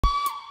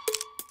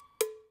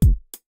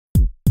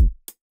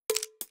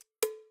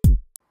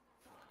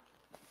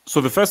So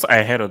the first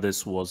I heard of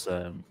this was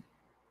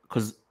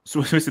because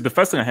so basically the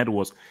first thing I heard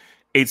was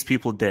 8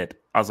 people dead.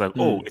 I was like,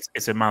 oh, Mm.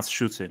 it's a mass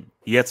shooting.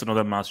 Yet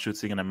another mass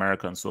shooting in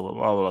America, and so blah,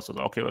 blah, blah. So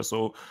okay, well,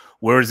 so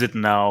where is it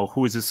now?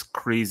 Who is this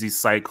crazy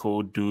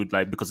psycho dude?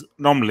 Like, because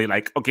normally,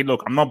 like, okay,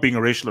 look, I'm not being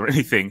racial or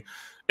anything.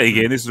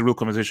 Again, this is a real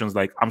conversations.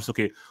 Like, I'm just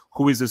okay.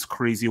 Who is this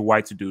crazy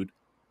white dude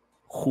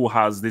who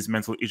has these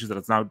mental issues that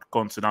has now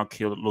gone to now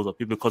kill loads of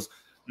people? Because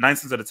 9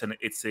 times out of 10,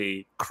 it's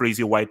a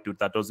crazy white dude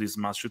that does these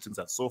mass shootings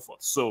and so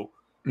forth. So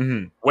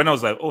Mm-hmm. when I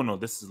was like, oh no,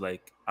 this is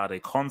like at a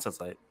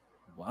concert, like,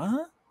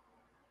 what?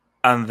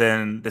 And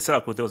then they said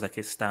like there was like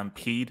a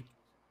stampede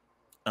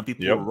and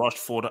people Yep. rushed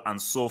forward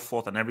and so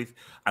forth and everything.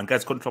 And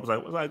guys couldn't drop.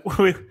 Like,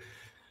 wait,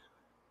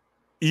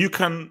 you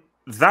can.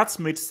 That's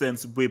made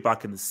sense way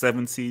back in the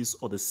 70s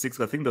or the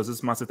 60s. I think there was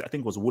this massive, I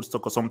think it was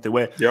Woodstock or something,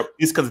 where Yep.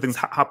 these kinds of things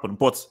happen.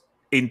 But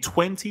in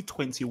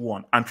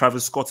 2021, and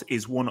Travis Scott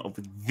is one of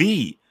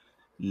the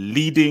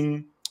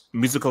leading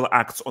musical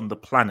acts on the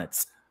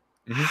planet.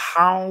 Mm-hmm.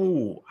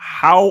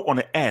 How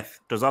on earth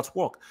does that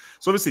work?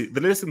 So obviously,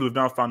 the latest thing we've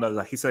now found out is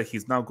that he said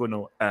he's now going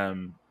to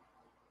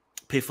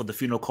pay for the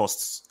funeral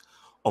costs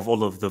of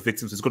all of the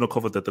victims. He's going to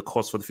cover the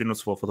cost for the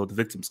funerals for the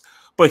victims.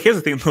 But here's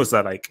the thing, though, is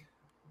that like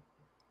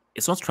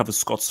it's not Travis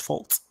Scott's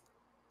fault.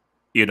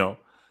 You know,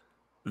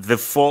 the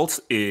faults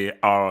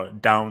are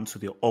down to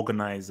the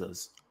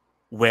organizers.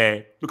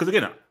 Where because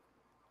again,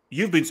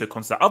 you've been to a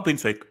concert. I've been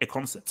to a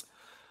concert,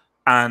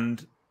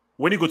 and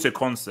when you go to a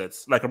concert,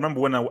 like I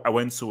remember when I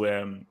went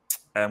to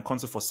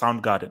concert for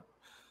Soundgarden,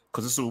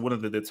 because this was one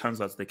of the times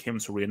that they came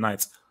to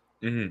reunite.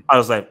 Mm-hmm. I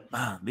was like,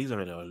 man, these are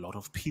a lot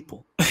of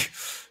people,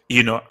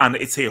 you know, and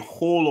it's a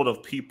whole lot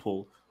of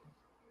people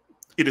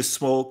in a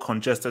small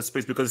congested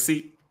space. Because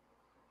see,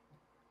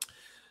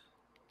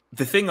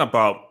 the thing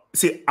about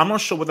I'm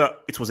not sure whether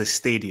it was a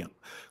stadium,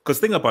 because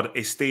think about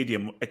a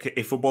stadium,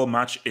 a football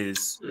match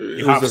is you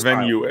It was have a style.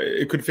 venue.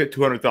 It could fit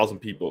 200,000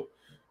 people.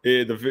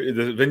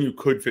 The venue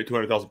could fit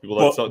 200,000 people.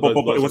 But That's it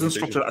such a wasn't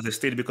station. structured as a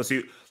stadium because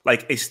you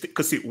like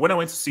because see when I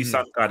went to see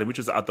Mm-hmm. Soundgarden, which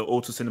was at the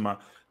O2 Cinema,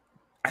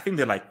 I think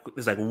there's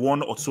like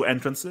one or two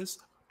entrances,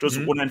 just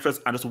Mm-hmm. one entrance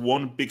and just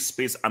one big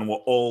space, and we're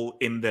all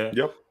in there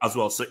Yep. as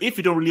well. So if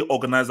you don't really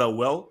organize that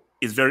well,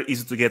 it's very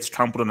easy to get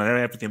trampled on and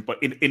everything.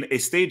 But in a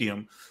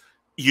stadium,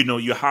 you know,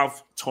 you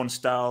have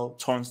turnstile.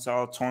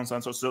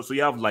 So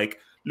you have like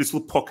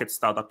little pocket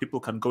style that people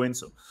can go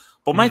into.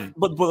 But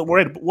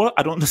Mm-hmm. what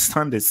I don't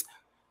understand is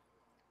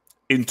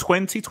in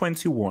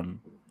 2021,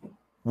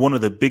 one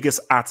of the biggest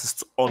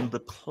artists on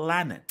the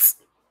planet.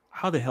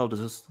 How the hell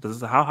does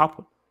this how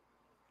happen?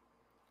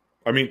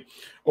 I mean,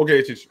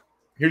 okay,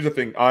 here's the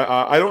thing.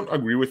 I don't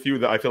agree with you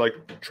that I feel like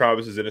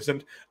Travis is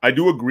innocent. I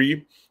do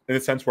agree in the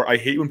sense where I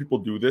hate when people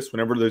do this.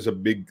 Whenever there's a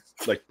big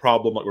like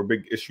problem or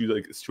big issue,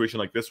 like a situation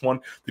like this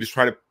one, they just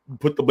try to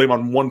put the blame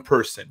on one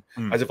person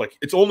as if like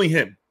it's only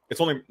him.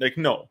 It's only like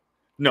no.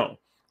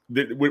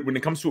 When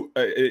it comes to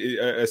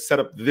a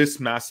setup this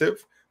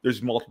massive,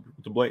 there's multiple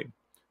people to blame.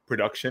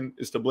 Production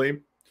is to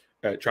blame.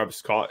 Travis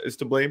Scott is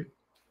to blame.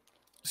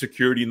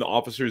 Security and the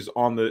officers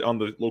on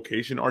the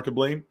location are to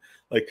blame.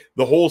 Like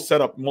the whole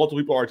setup, multiple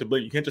people are to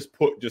blame. You can't just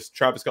put just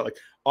Travis Scott. Like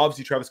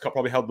obviously Travis Scott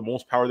probably had the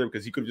most power there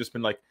because he could have just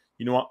been like,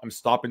 you know what, I'm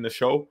stopping the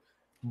show.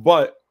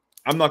 But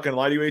I'm not gonna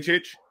lie to you,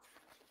 HH.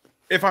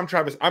 If I'm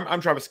Travis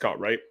Scott,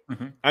 right?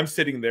 Mm-hmm. I'm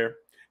sitting there,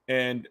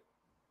 and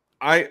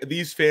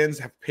these fans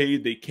have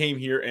paid. They came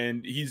here,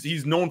 and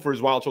he's known for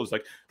his wild shows.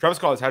 Like Travis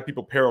Scott has had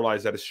people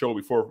paralyzed at his show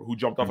before, who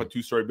jumped off of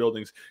 2-story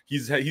buildings.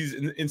 He's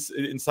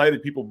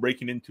incited people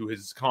breaking into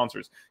his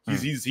concerts.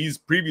 He's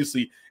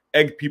previously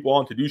egged people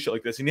on to do shit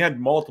like this, and he had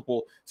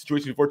multiple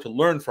situations before to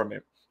learn from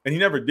him, and he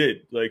never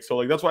did. Like so,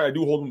 like that's why I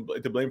do hold him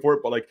to blame for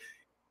it. But like,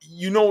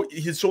 you know,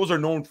 his shows are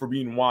known for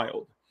being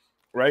wild,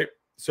 right?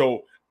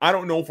 So I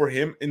don't know for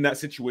him in that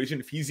situation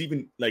if he's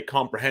even like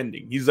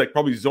comprehending. He's like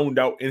probably zoned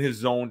out in his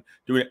zone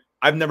doing it.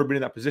 I've never been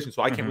in that position,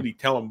 so I can't really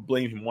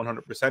blame him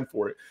 100%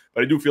 for it.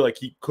 But I do feel like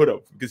he could have,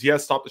 because he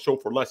has stopped the show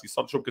for less. He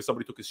stopped the show because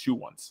somebody took his shoe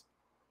once.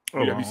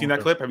 Oh, have you seen that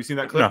clip? Have you seen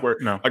that clip where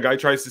a guy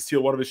tries to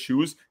steal one of his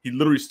shoes? He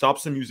literally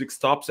stops the music,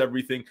 stops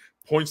everything,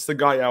 points the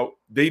guy out.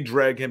 They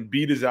drag him,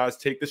 beat his ass,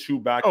 take the shoe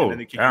back, and then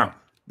they kick him out.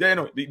 Yeah,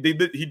 no, he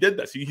did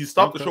that. He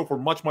stopped the show for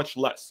much, much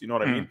less. You know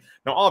what I mean?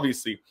 Now,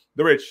 obviously,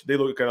 the rich, they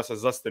look at us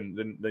as less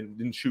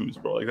than shoes,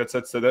 bro. Like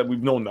that's that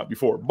we've known that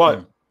before.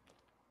 But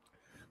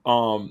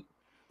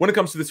when it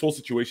comes to this whole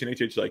situation,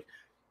 HH, like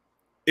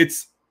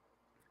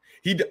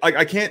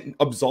I can't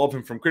absolve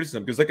him from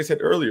criticism because, like I said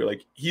earlier,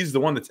 like he's the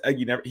one that's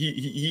egging.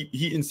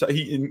 He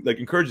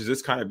encourages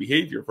this kind of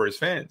behavior for his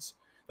fans.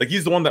 Like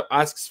he's the one that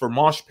asks for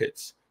mosh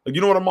pits. Like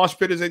you know what a mosh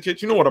pit is,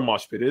 HH? You know what a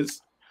mosh pit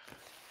is?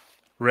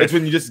 It's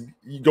when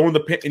you go in the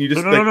pit and you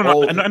just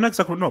no,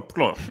 exactly no.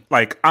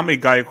 Like I'm a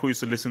guy who used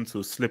to listen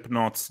to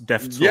Slipknot,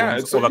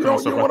 Deftones, all that kind of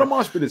stuff. You know what a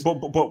mosh pit is.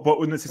 But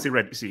when you see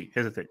Red, see,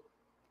 here's the thing: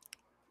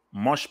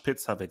 mosh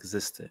pits have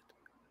existed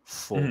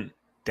for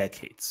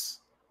decades.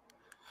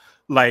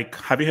 Like,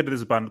 have you heard of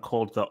this band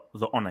called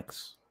the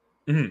Onyx?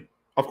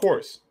 Of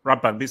course.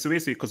 Rap band.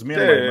 Basically, because me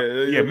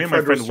and Yeah, me and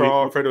my friend,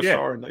 Fredo yeah,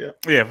 Star,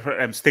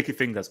 and Sticky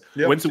Fingers.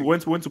 Yep. Went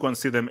to go and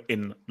see them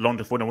in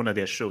London for one of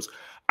their shows,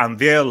 and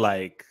they're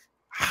like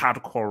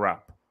hardcore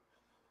rap.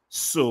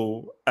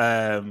 So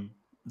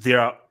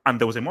there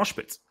was a mosh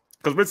pit.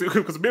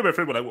 Because me and my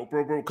friend were like, well,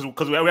 bro,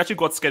 because we actually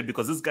got scared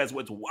because these guys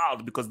went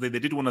wild because they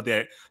did one of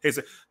their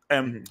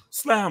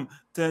slam,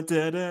 let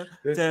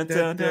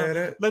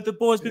the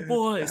boys be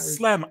boys,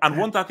 slam, and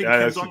once that thing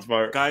comes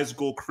on, guys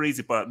go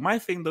crazy. But my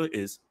thing though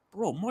is,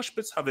 bro, mosh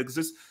pits have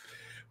existed.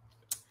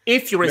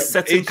 If you're a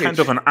certain kind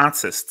of an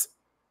artist,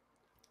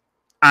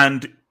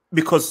 and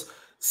because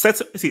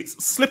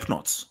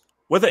Slipknot.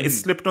 Whether it's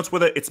Slipknot,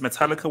 whether it's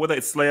Metallica, whether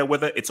it's Slayer,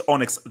 whether it's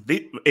Onyx,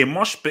 a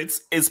mosh pit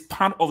is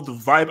part of the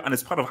vibe and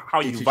it's part of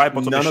how you vibe.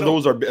 None of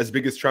those are as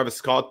big as Travis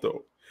Scott,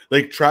 though.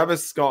 Like,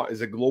 Travis Scott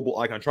is a global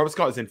icon. Travis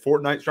Scott is in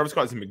Fortnite. Travis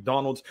Scott is in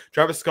McDonald's.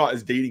 Travis Scott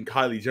is dating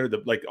Kylie Jenner.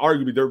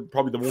 Arguably, they're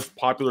probably the most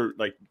popular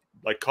like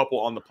couple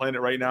on the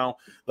planet right now.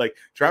 Like,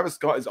 Travis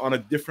Scott is on a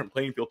different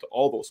playing field to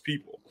all those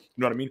people.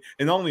 You know what I mean?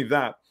 And not only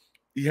that,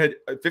 he had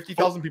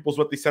 50,000 people is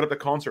what they set up the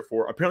concert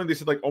for. Apparently, they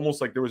said like almost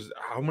like there was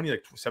how many,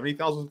 like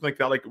 70,000, something like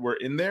that, like were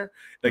in there.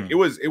 Like it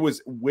was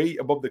way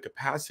above the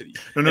capacity.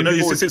 No. But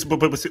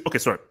okay,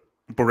 sorry,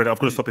 but I'm going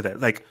to stop you there.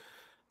 Like,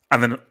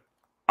 and then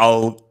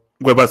I'll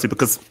go about it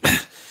because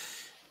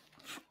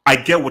I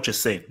get what you're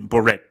saying,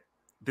 but Red,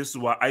 this is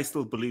why I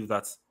still believe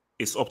that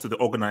it's up to the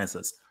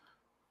organizers.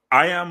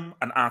 I am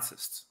an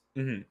artist,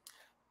 and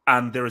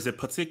there is a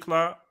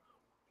particular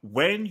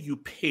when you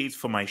paid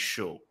for my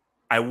show.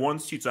 I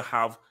want you to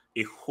have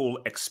a whole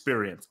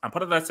experience. And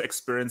part of that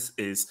experience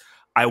is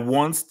I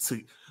want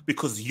to,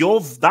 because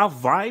that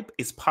vibe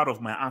is part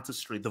of my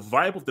artistry. The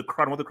vibe of the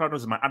crowd, what the crowd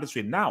knows is my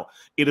artistry. Now,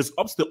 it is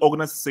up to the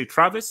organizer to say,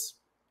 Travis,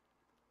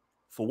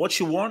 for what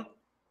you want,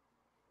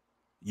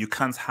 you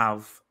can't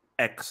have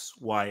X,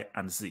 Y,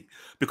 and Z.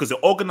 Because the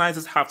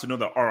organizers have to know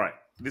that, all right,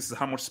 this is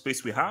how much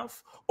space we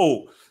have.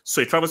 Oh,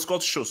 so a Travis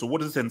Scott show. So what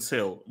does it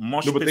entail?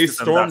 No, but they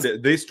stormed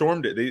it. They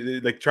stormed it.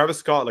 They like Travis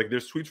Scott. Like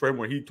there's tweets for him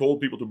where he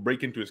told people to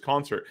break into his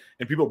concert,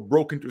 and people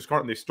broke into his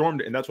concert and they stormed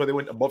it, and that's why they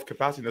went above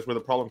capacity. That's where the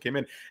problem came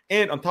in.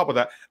 And on top of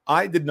that,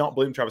 I did not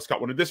blame Travis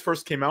Scott when this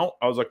first came out.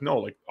 I was like, no,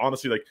 like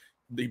honestly, like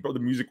the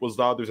music was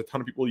loud. There's a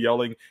ton of people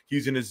yelling.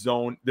 He's in his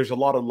zone. There's a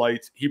lot of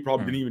lights. He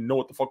probably didn't even know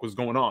what the fuck was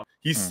going on.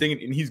 He's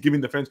singing and he's giving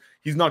the fans.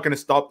 He's not going to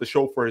stop the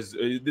show for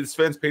his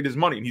fans paid his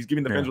money, and he's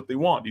giving the fans what they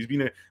want. He's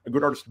being a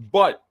good artist,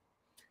 but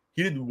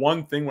he did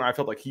one thing where I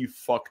felt like he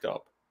fucked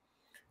up.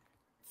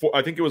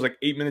 I think it was like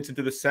 8 minutes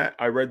into the set,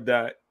 I read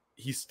that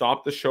he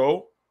stopped the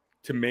show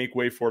to make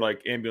way for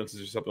like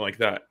ambulances or something like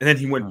that, and then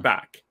he went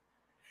back.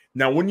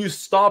 Now, when you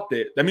stopped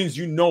it, that means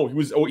he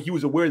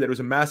was aware that it was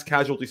a mass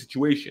casualty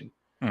situation,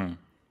 and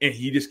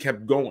he just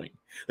kept going.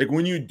 Like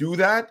when you do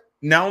that.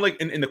 Now, like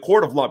in the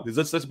court of law,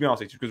 because let's be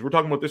honest, because we're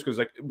talking about this because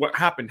like what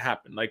happened.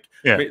 Like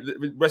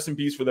rest in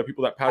peace for the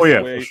people that passed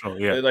away. For sure,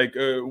 yeah. Like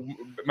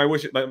my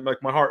wish,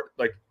 like my heart,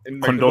 like and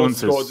my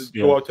condolences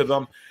go out to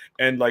them,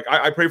 and like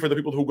I pray for the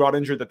people who got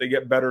injured that they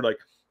get better. Like,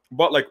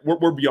 but like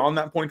we're beyond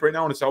that point right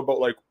now, and it's all about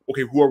like,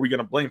 okay, who are we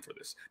gonna blame for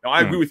this? Now,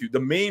 I agree with you.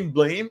 The main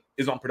blame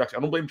is on production.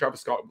 I don't blame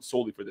Travis Scott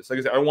solely for this. Like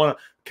I said, I don't want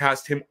to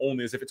cast him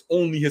only as if it's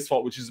only his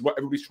fault, which is what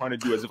everybody's trying to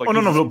do. As if like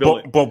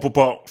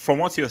but from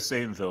what you're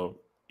saying though.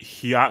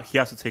 He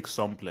has to take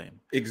some blame.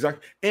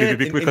 Exactly.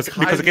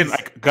 Because again,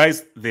 like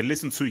guys, they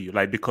listen to you.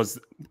 Like because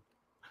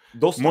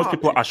most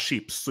people are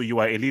sheep. So you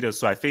are a leader.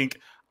 So I think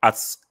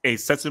at a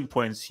certain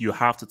point you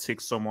have to take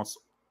somewhat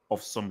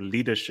of some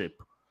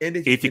leadership. And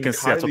if you can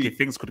see that okay,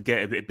 things could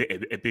get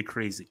a bit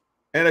crazy.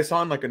 And I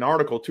saw in like an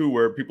article too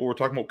where people were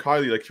talking about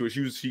Kylie, like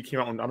she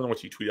came out and I don't know what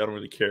she tweeted, I don't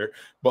really care.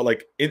 But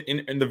like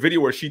in the video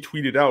where she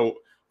tweeted out,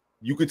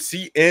 you could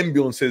see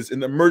ambulances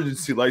and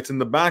emergency lights in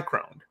the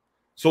background.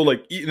 So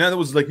like, and that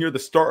was like near the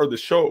start of the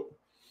show,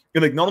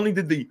 and like not only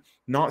did they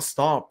not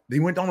stop, they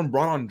went down and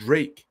brought on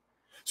Drake.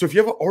 So if you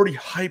have an already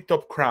hyped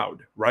up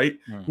crowd, right,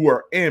 who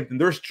are amped, and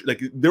there's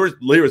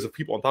layers of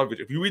people on top of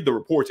it. If you read the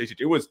reports,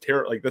 it was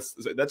like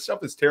that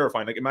stuff is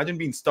terrifying. Like imagine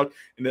being stuck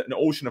in an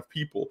ocean of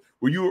people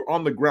where you are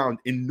on the ground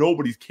and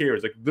nobody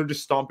cares. Like they're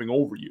just stomping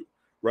over you,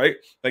 right?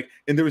 Like,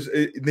 and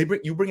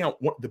you bring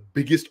out the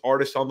biggest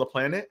artist on the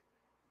planet.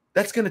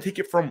 That's gonna take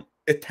it from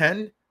a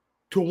 10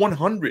 to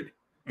 100.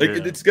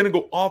 Like it's gonna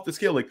go off the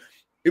scale. Like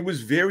it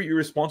was very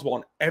irresponsible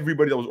on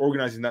everybody that was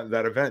organizing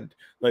that event.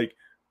 Like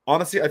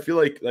honestly, I feel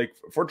like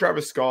for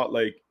Travis Scott,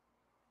 like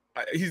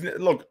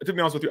look, to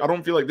be honest with you, I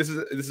don't feel like this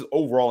is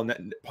overall net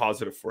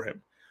positive for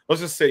him.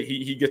 Let's just say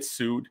he gets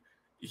sued,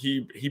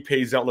 he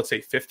pays out, let's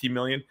say 50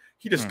 million.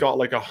 He just got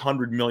like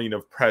 100 million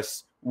of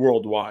press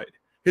worldwide.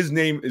 His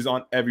name is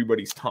on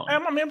everybody's tongue.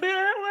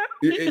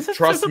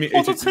 Trust me,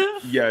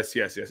 yes,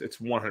 it's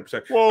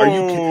 100%. Are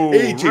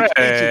you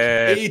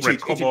kidding?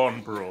 Come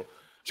on, bro.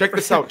 Check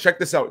this out.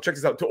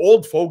 To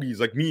old fogies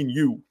like me and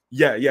you,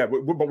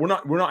 but we're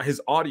not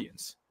his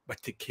audience.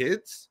 But to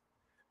kids,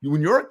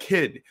 when you're a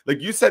kid, like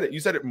you said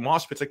it,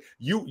 mosh pits. Like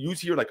you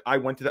hear like I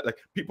went to that. Like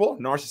people are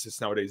narcissists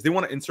nowadays. They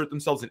want to insert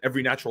themselves in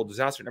every natural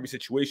disaster, in every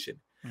situation.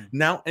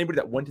 Now, anybody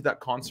that went to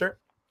that concert,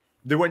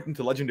 they went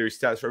into legendary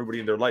status for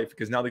everybody in their life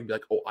because now they can be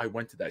like, oh, I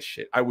went to that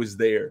shit. I was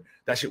there.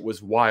 That shit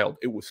was wild.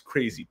 It was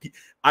crazy.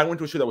 I went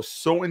to a show that was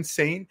so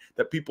insane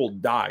that people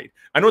died.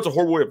 I know it's a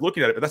horrible way of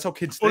looking at it, but that's how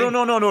kids think. Oh,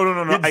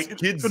 no.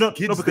 Kids,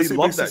 because they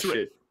love that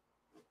shit.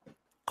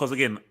 Because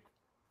again,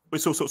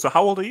 so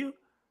how old are you?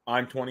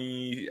 I'm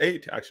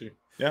 28, actually.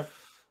 Yeah.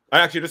 I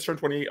actually just turned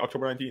 28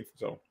 October 19th,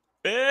 so.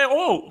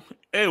 Well,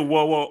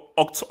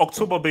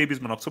 October babies,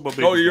 man. October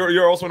babies. Oh,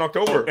 you're also in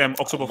October.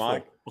 October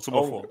 4.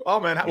 October 4. Oh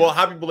man, well,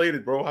 happy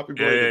belated, bro. Happy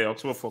belated. Yeah,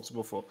 October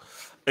 4.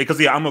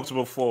 Because I'm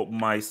October 4.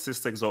 My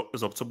sister is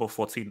October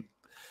 14.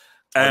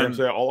 I'm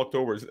saying all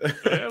Octobers.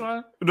 Yeah,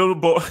 man. No,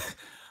 but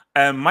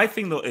my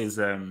thing though is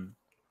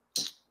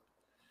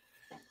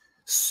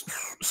so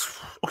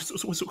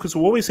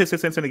what we say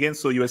again?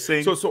 So you were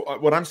saying so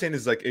what I'm saying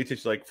is like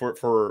HH like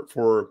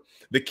for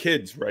the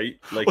kids, right?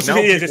 Like now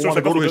people want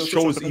to go to his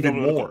shows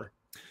even more.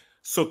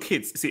 So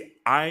kids, see,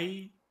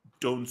 I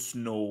don't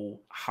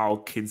know how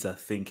kids are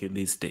thinking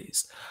these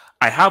days.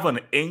 I have an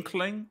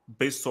inkling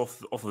based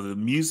off of the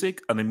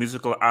music and the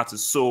musical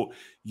artists. So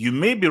you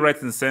may be right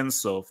in the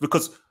sense of,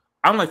 because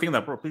I'm like thinking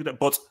that,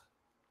 but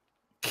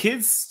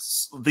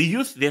kids, the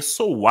youth, they're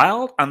so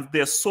wild and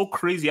they're so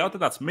crazy out there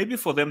that maybe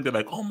for them they're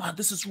like, oh man,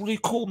 this is really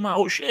cool, man.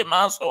 Oh shit,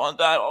 man, so on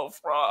that, oh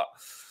fra.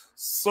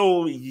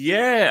 So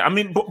yeah, I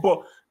mean,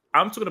 but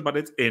I'm talking about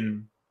it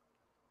in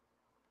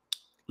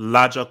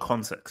larger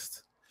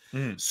context.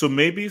 So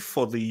maybe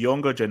for the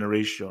younger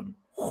generation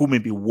who may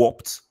be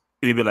warped,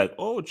 it may be like,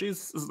 oh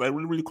jeez, this is like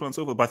really, really cool and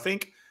so forth. But I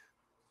think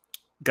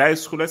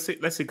guys who let's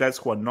say guys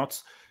who are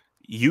not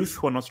youth,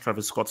 who are not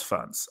Travis Scott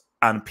fans,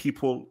 and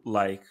people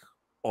like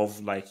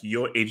of like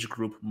your age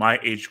group, my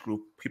age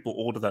group, people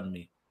older than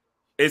me,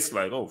 it's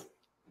like, oh,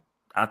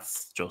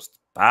 that's just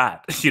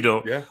bad,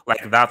 Yeah.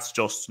 like that's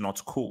just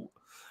not cool,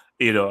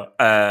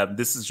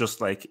 this is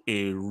just like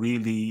a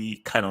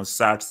really kind of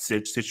sad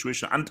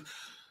situation. And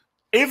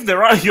if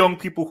there are young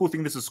people who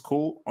think this is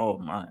cool, oh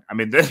my, I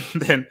mean,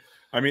 then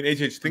I mean,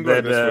 HH, think about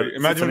it this way.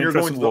 Imagine when you're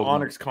going to the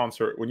Onyx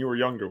concert when you were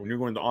younger, when you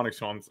were going to the Onyx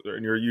concert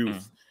in your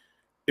youth.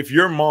 If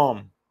your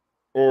mom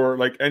or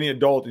like any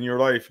adult in your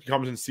life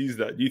comes and sees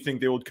that, do you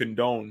think they would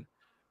condone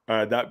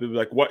that? Be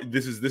like, what?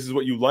 This is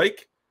what you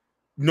like?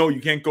 No, you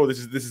can't go. This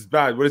is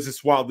bad. What is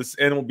this wild? This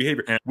animal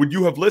behavior. Yeah. Would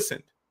you have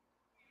listened?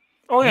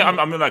 Oh yeah,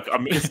 I mean,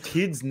 because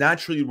kids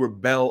naturally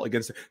rebel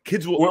against it.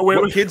 Kids will.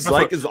 What kids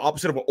like is the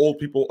opposite of what old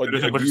people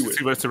agree with.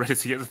 Here's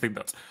the thing,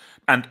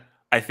 and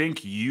I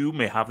think you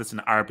may have this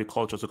in Arabic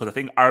culture, because I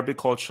think Arabic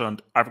culture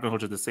and African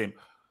culture are the same.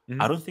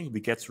 I don't think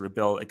we get to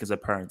rebel against our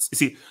parents. You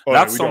see,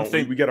 that's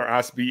something we get our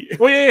ass beat.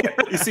 Oh yeah.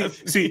 You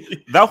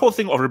see, that whole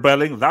thing of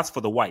rebelling, that's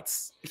for the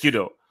whites,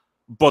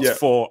 But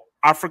for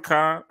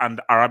Africa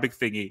and Arabic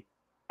thingy,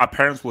 our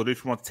parents would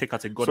if we want to take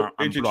out a gun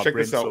and blow check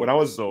this out. When I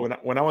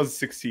was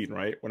 16,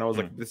 right? When I was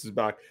like, this is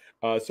back.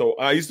 So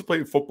I used to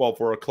play football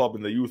for a club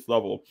in the youth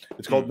level.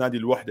 It's called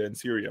Nadi Al Wahda in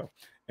Syria.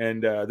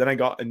 And then I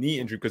got a knee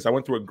injury because I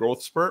went through a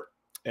growth spurt.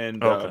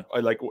 And I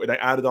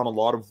added on a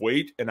lot of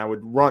weight, and I would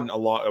run a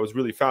lot. I was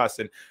really fast,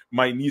 and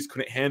my knees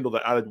couldn't handle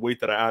the added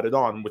weight that I added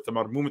on with the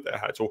amount of movement that I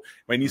had. So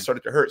my knees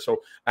started to hurt.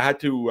 So I had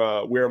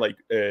to wear like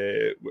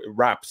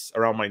wraps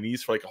around my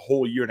knees for like a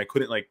whole year, and I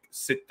couldn't like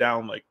sit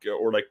down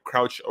or like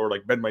crouch or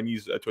like bend my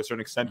knees to a certain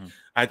extent.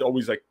 I had to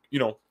always like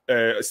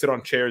sit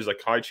on chairs,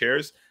 like high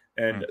chairs.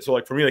 And so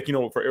like for me, like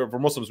for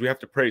Muslims, we have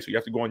to pray, so you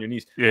have to go on your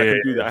knees. I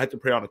couldn't do that. I had to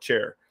pray on a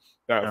chair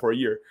for a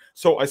year.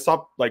 So I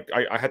stopped. Like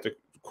I had to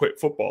quit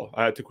football.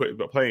 I had to quit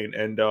playing,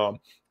 and I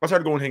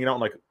started going hanging out in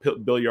like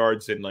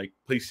billiards and like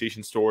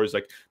PlayStation stores,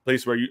 like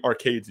places where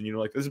arcades, and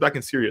like this is back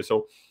in Syria.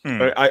 So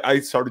I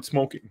started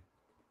smoking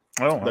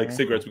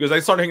cigarettes because I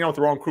started hanging out with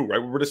the wrong crew. Right,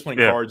 we're just playing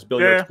cards,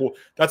 billiards, pool.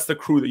 That's the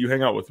crew that you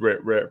hang out with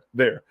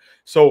there.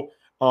 So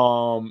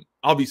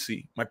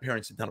obviously my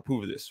parents did not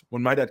approve of this.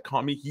 When my dad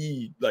caught me,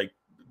 he like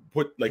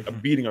put like a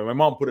beating on me. My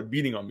mom put a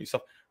beating on me.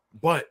 So,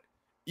 but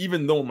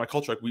even though in my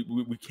culture, like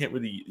we can't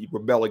really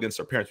rebel against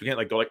our parents. We can't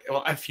like go like,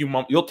 oh, F you,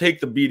 mom. You'll take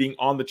the beating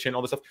on the chin,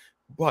 all this stuff,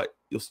 but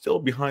you'll still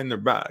behind their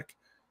back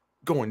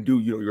go and do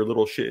your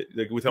little shit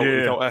like without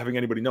having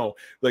anybody know.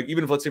 Like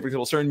even if, let's say for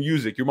example, certain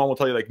music, your mom will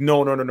tell you like,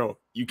 no,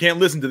 you can't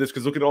listen to this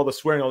because look at all the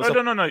swearing, all this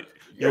stuff. No.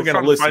 You're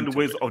gonna listen. Find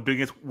ways of doing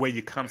it where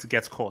you can't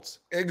get caught.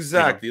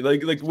 Exactly.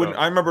 Like when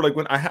I remember like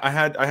when I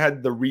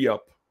had the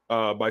re-up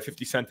by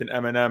 50 Cent and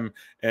Eminem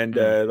and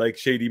like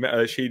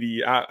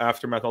Shady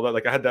Aftermath, all that.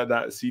 Like I had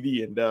that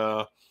CD, and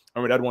I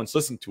remember Dad once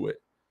listened to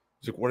it.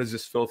 He's like, "What is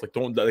this filth? Like,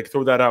 don't like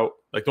throw that out.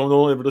 Like, don't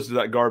ever listen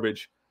to that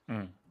garbage."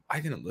 I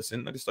didn't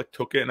listen. I just like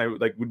took it, and I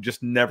like would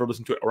just never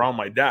listen to it around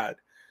my dad.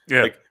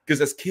 Yeah, like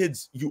because as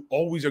kids, you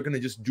always are gonna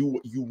just do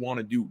what you want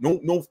to do.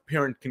 No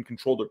parent can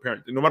control their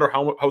parent. No matter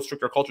how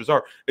strict our cultures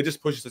are, it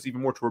just pushes us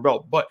even more to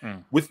rebel. But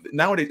with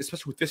nowadays,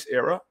 especially with this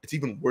era, it's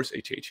even worse.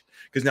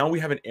 Because now we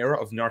have an era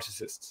of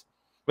narcissists.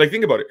 Like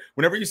think about it.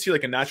 Whenever you see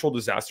like a natural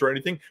disaster or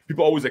anything,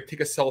 people always like take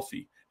a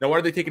selfie. Now, why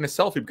are they taking a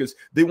selfie? Because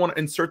they want to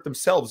insert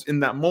themselves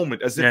in that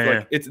moment, as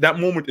if it's that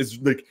moment is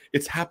like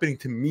it's happening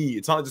to me.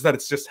 It's not just that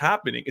it's just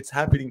happening. It's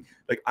happening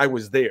like I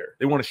was there.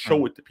 They want to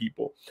show it to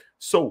people.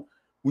 So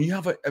when you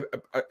have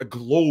a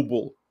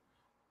global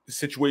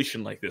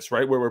situation like this,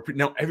 right? Where we're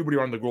now everybody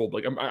around the globe.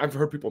 Like I've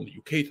heard people in the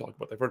UK talk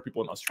about that. I've heard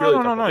people in Australia.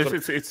 No, talk no, no.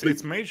 about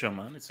It's major,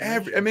 man. It's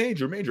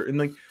major. And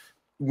like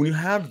when you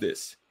have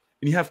this,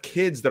 and you have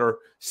kids that are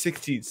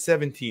 16,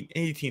 17,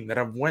 18 that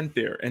have went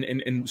there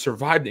and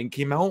survived and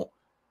came out,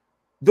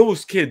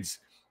 those kids.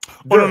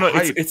 Oh no, no,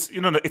 it's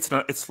you know, it's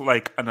not. It's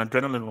like an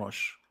adrenaline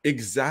rush.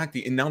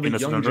 Exactly, and now the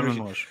It's an young adrenaline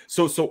generation. rush.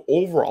 So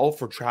overall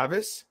for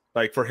Travis,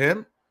 like for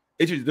him,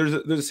 there's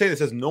a saying that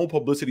says no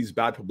publicity is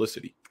bad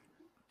publicity.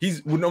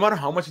 He's no matter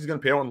how much he's going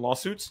to pay out on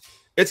lawsuits,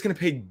 it's going to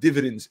pay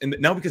dividends. And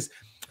now because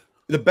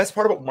the best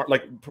part about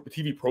like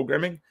TV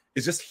programming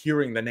is just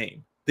hearing the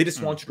name. They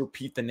just want you to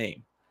repeat the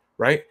name,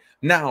 right?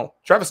 Now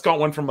Travis Scott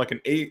went from like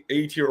an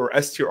A tier or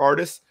S tier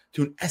artist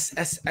to an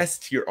SSS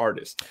tier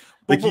artist.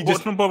 Like but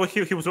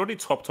he was already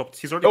top.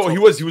 He's already. Oh,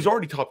 top, he was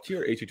already top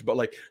tier HH, but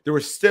like there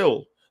was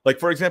still. Like,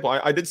 for example,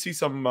 I did see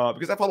some,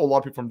 because I follow a lot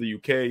of people from the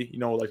UK, you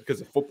know, like because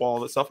of football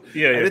and stuff.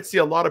 Yeah, I did see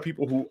a lot of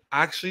people who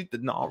actually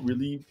did not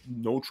really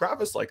know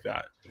Travis like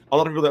that. A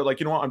lot of people that are like,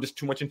 you know what, I'm just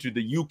too much into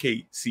the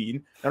UK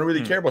scene. I don't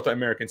really care about the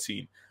American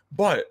scene.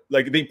 But,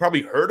 like, they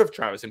probably heard of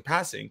Travis in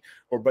passing,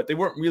 but they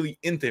weren't really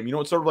into him. You know,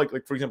 it's sort of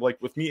like for example,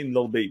 like with me and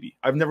Lil Baby.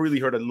 I've never really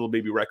heard a Lil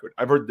Baby record.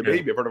 I've heard the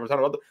Baby. I've heard of a ton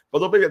of other,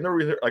 but Lil Baby, I've never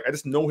really heard, like, I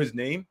just know his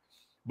name.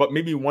 But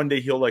maybe one day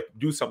he'll, like,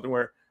 do something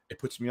where it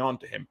puts me on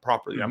to him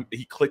properly.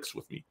 He clicks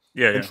with me.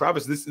 And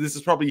Travis, this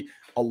is probably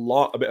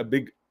a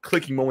big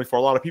clicking moment for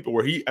a lot of people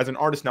where he, as an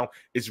artist now,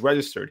 is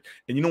registered.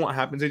 And you know what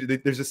happens?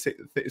 There's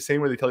a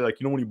same way they tell you,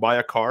 like, you know, when you buy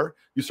a car,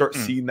 you start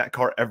seeing that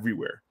car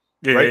everywhere.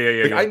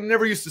 Right? I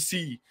never used to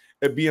see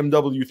a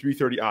BMW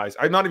 330i's.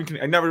 I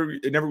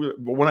never,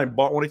 when I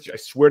bought one, I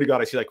swear to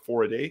God, I see like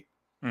 4 a day.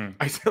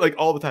 I say like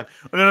all the time.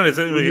 No,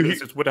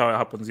 it's what how it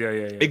happens. Yeah.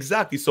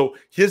 Exactly. So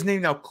his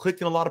name now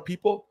clicked in a lot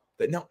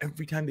that now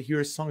every time they hear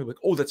his song, they're like,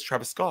 oh, that's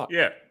Travis Scott.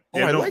 Yeah.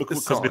 Oh, I like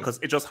this song. Because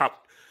it just happened.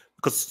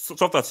 Because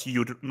stuff that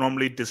you'd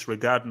normally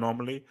disregard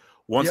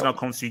once it now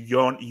comes to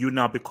you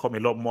now become a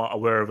lot more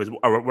aware of it.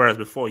 Whereas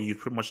before you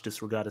pretty much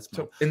disregard it.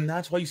 So, and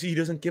that's why you see he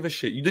doesn't give a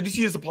shit. Did you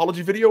see his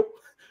apology video?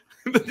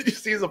 Did you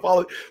see his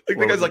apology? Like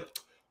the guy's like,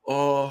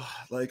 oh,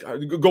 like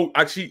go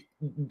actually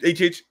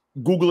HH.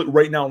 Google it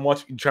right now and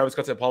watch Travis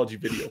Scott's apology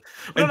video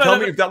and tell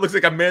me if that looks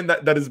like a man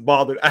that is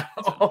bothered at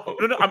all.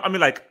 No, I mean,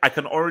 like, I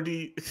can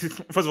already.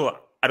 First of all,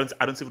 I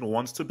don't even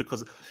want to,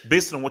 because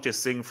based on what you're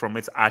saying from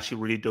it, I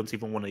actually really don't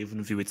even want to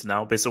even view it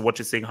now. Based on what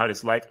you're saying, how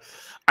it's like,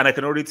 and I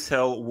can already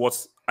tell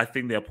what I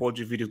think the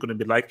apology video is going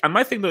to be like. And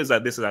my thing though is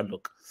that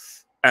look,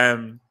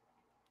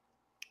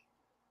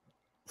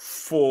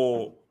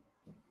 for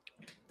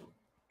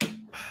you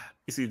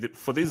see,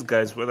 for these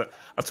guys, whether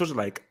I told you,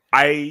 like,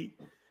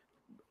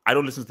 I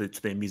don't listen to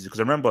their music, because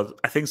I remember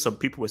I think some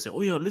people were saying,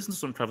 "Oh yeah, listen to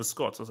some Travis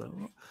Scott." So I was like,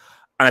 oh.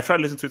 And I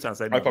tried listening to it, and I was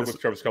like, I fuck with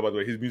Travis Scott, by the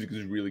way. His music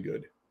is really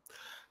good.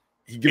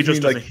 He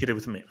just doesn't hit it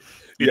with me.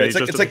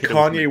 It's like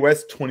Kanye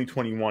West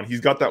 2021.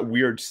 He's got that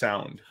weird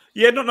sound.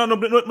 Yeah, no.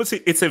 But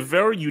see, it's a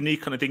very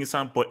unique kind of thing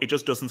sound, but it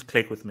just doesn't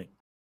click with me.